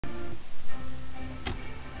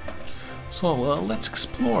So let's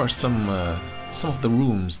explore some of the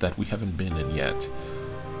rooms that we haven't been in yet.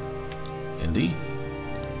 Indy?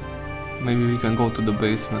 Maybe we can go to the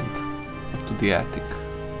basement, or to the attic.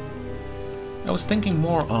 I was thinking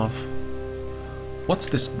more of... What's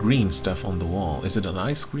this green stuff on the wall? Is it an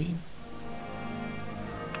ice cream?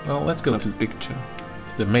 Well, let's go to picture.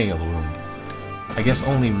 To the mail room. I guess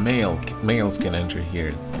only males can enter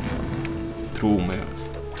here. True males.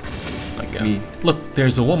 Like me. Look,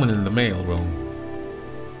 there's a woman in the mail room.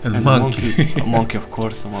 And a monkey. A monkey, of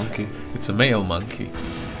course, a monkey. It's a male monkey.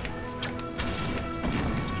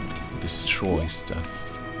 Destroy stuff.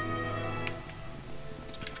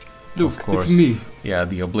 Look, of course. It's me. Yeah,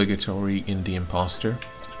 the obligatory Indy imposter.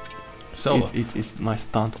 So it is my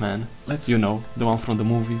stuntman. Let's, you know, the one from the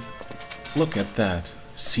movies. Look at that.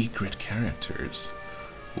 Secret characters.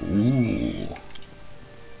 Ooh.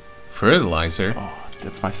 Fertilizer. Oh,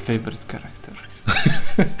 that's my favorite character.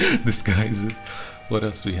 Disguises. What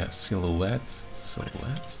else do we have? Silhouettes.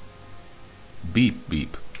 Silhouettes. Beep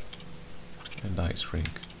beep. And ice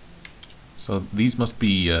rink. So these must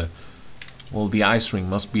be well, the ice ring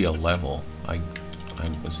must be a level, I'm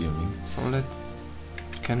assuming. So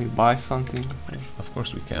can we buy something? Of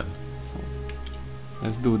course we can. So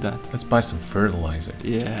let's do that. Let's buy some fertilizer.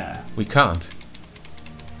 Yeah. We can't.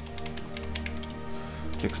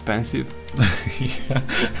 It's expensive. Yeah.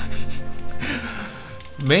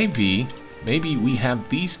 Maybe we have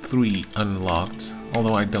these 3 unlocked,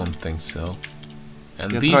 although I don't think so.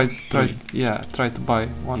 And yeah, these try to buy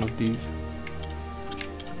one of these.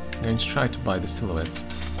 And try to buy the silhouette.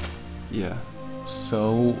 Yeah.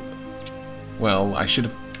 So, well, I should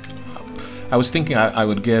have... I was thinking I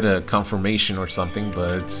would get a confirmation or something,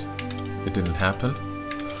 but it didn't happen.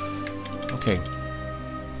 Okay.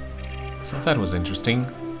 So that was interesting.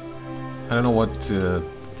 I don't know what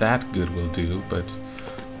that good will do, but...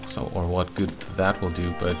 or what good that will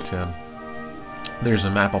do, but... there's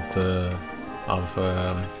a map of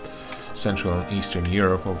Central and Eastern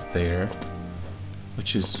Europe over there.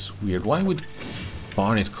 Which is weird. Why would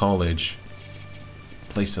Burnett College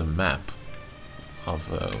place a map of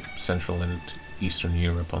Central and Eastern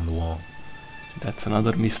Europe on the wall? That's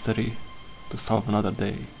another mystery to solve another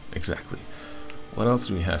day. Exactly. What else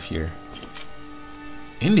do we have here?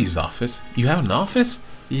 Indy's office? You have an office?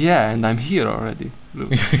 Yeah, and I'm here already.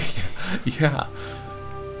 Look. Yeah.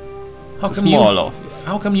 Small office.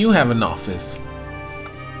 How come you have an office?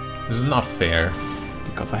 This is not fair.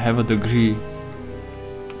 Because I have a degree.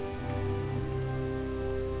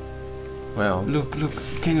 Well, look,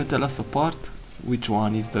 can you tell us apart? Which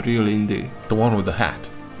one is the real Indy? The one with the hat.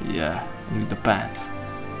 Yeah, and with the pants.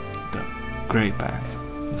 The grey pants.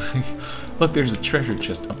 Look, there's a treasure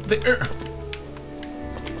chest up there.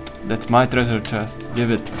 That's my treasure chest.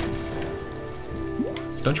 Give it.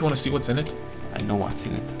 Don't you want to see what's in it? I know what's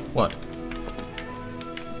in it. What?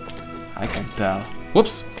 I can tell.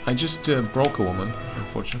 Whoops! I just broke a woman,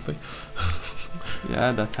 unfortunately.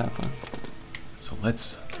 Yeah, that happens. So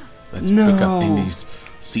let's pick up Indy's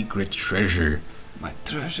secret treasure. My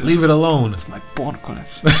treasure. Leave it alone. It's my porn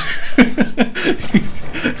collection.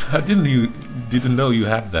 I didn't know you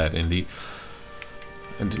had that, Indy.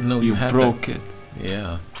 I didn't know you had broke that. it.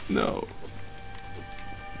 Yeah. No.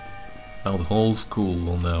 Now the whole school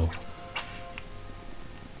will know.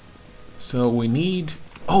 So we need...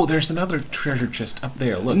 Oh, there's another treasure chest up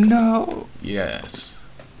there. Look. No. Yes.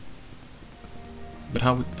 But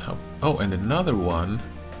how? Oh, and another one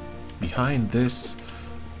behind this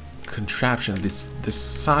contraption, this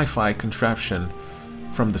sci-fi contraption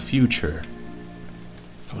from the future.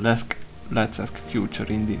 So let's ask future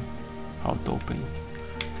Indy how to open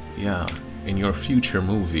it. Yeah, in your future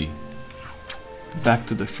movie. Back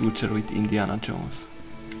to the Future with Indiana Jones.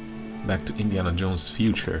 Back to Indiana Jones'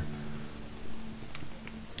 future.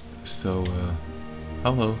 So,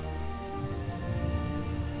 hello.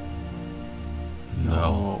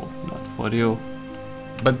 No, not for you.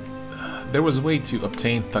 But there was a way to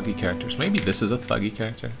obtain thuggy characters. Maybe this is a thuggy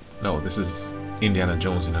character? No, this is Indiana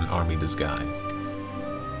Jones in an army disguise.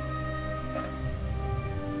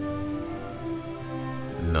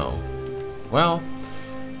 No. Well,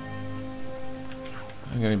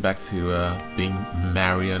 I'm going back to being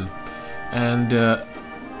Marion. And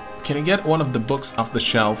can you get one of the books off the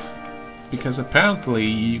shelf? Because apparently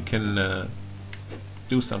you can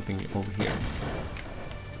do something over here.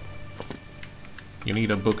 You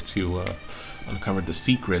need a book to uncover the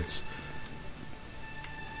secrets.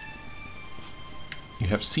 You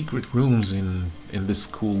have secret rooms in this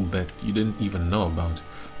school that you didn't even know about.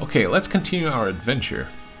 Okay, let's continue our adventure.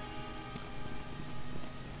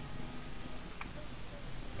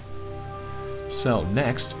 So,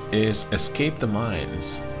 next is escape the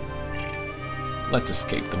mines. Let's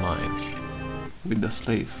escape the mines. With the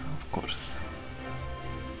slaves, of course.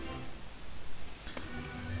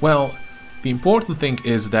 Well, the important thing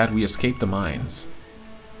is that we escape the mines.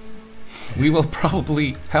 We will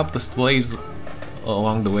probably help the slaves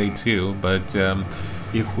along the way too, but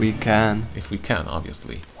If we can. if we can,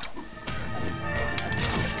 obviously.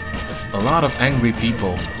 A lot of angry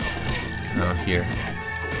people around here.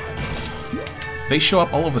 They show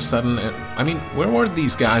up all of a sudden. I mean, where were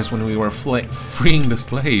these guys when we were freeing the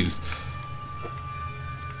slaves?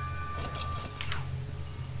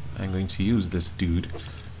 I'm going to use this dude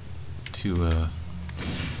to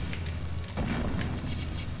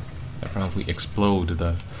probably explode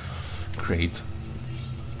the crate.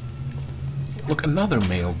 Look, another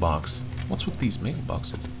mailbox. What's with these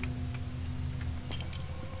mailboxes?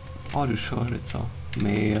 Are you sure it's a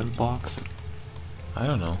mailbox? I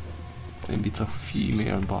don't know. Maybe it's a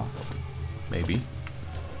female box. Maybe.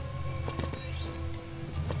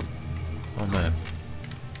 Oh man.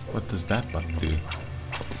 What does that button do?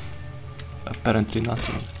 Apparently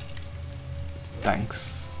nothing.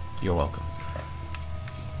 Thanks. You're welcome.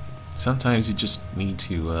 Sometimes you just need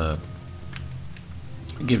to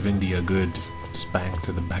give Indy a good spank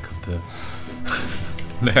to the back of the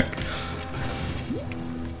neck.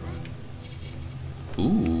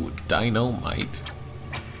 Ooh, dynamite.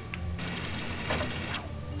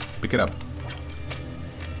 Pick it up.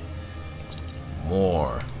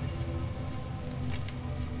 More.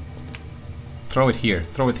 Throw it here.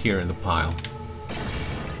 Throw it here in the pile.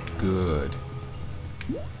 Good.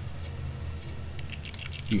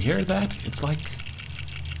 You hear that? It's like...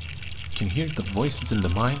 You can hear the voices in the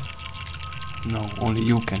mine? No, only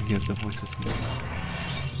you can hear the voices in the mine.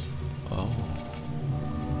 Oh.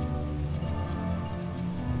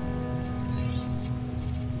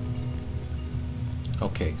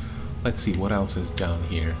 Okay, let's see what else is down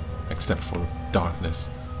here, except for darkness.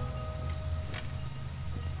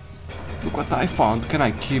 Look what I found. Can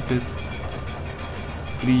I keep it?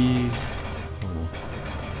 Please. Oh,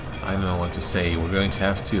 I don't know what to say. We're going to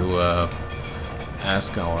have to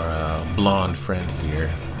ask our blonde friend here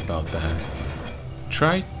about that.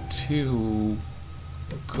 Try to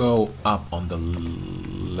go up on the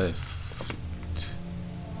lift.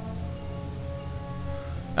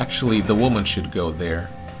 Actually, the woman should go there.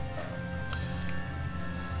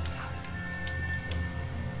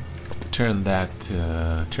 Turn that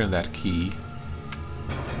key.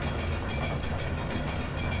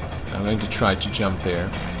 I'm going to try to jump there.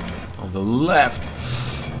 On the left.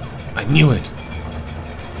 I knew it.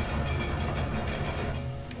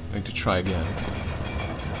 I'm going to try again.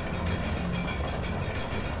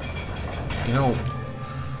 You know,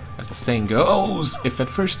 as the saying goes, if at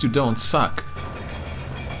first you don't suck,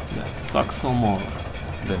 Yeah, suck some more.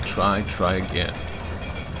 then try again.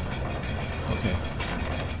 Okay.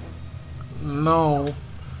 No.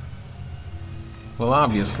 Well,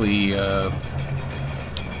 obviously,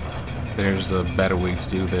 there's a better way to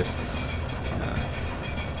do this.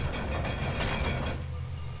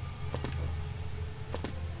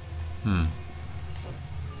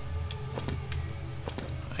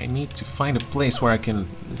 I need to find a place where I can...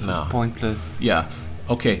 This No. is pointless. Yeah.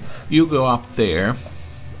 Okay. You go up there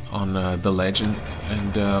on the ledge, and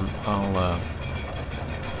I'll...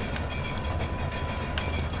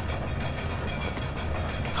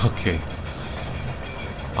 Okay.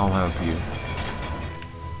 I'll help you.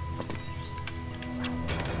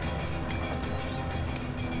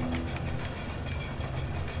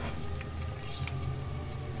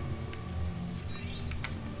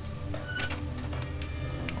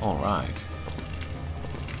 All right.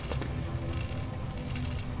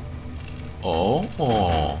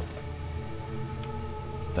 Oh.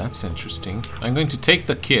 That's interesting. I'm going to take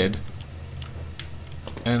the kid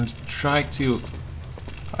and try to...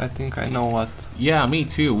 I think I know what. Yeah, me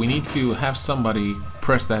too. We need to have somebody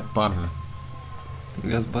press that button.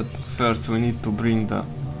 Yes, but first we need to bring the...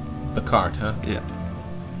 The cart, huh? Yeah.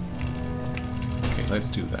 Okay, let's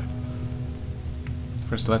do that.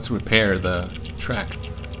 First, let's repair the track.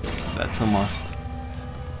 That's a must.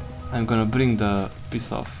 I'm gonna bring the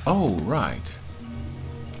piece of Oh, right.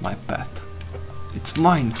 my pet. It's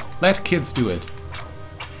mine. Let kids do it.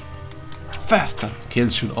 Faster.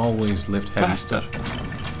 Kids should always lift heavy Faster.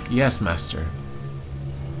 stuff. Yes, master.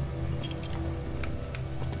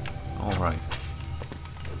 All right.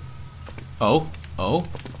 Oh, oh,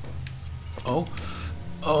 oh,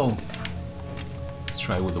 oh. Let's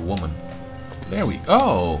try with a woman. There we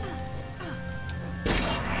go.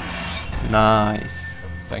 Nice.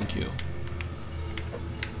 Thank you.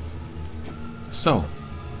 So,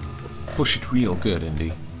 Push it real good,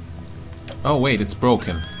 Indy. Oh wait, it's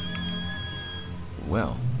broken.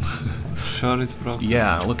 Well. Sure it's broken?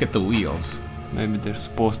 Yeah, look at the wheels. Maybe they're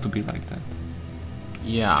supposed to be like that.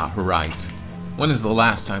 Yeah, right. When is the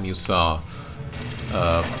last time you saw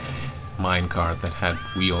a minecart that had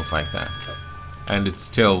wheels like that? And it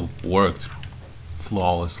still worked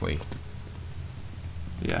flawlessly.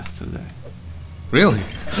 Yesterday. Really?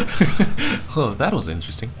 Oh, that was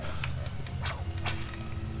interesting.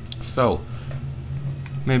 So,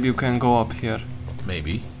 Maybe you can go up here.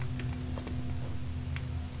 maybe.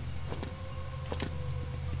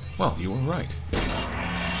 Well, you were right.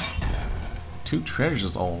 2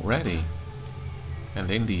 treasures already.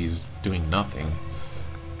 And Indy is doing nothing.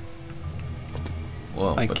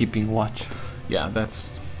 Well, Like but keeping watch. yeah,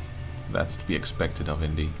 that's to be expected of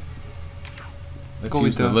Indy. Let's Go with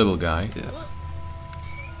use the the- little guy. Yeah.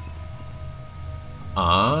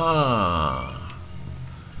 Ah,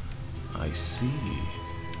 I see.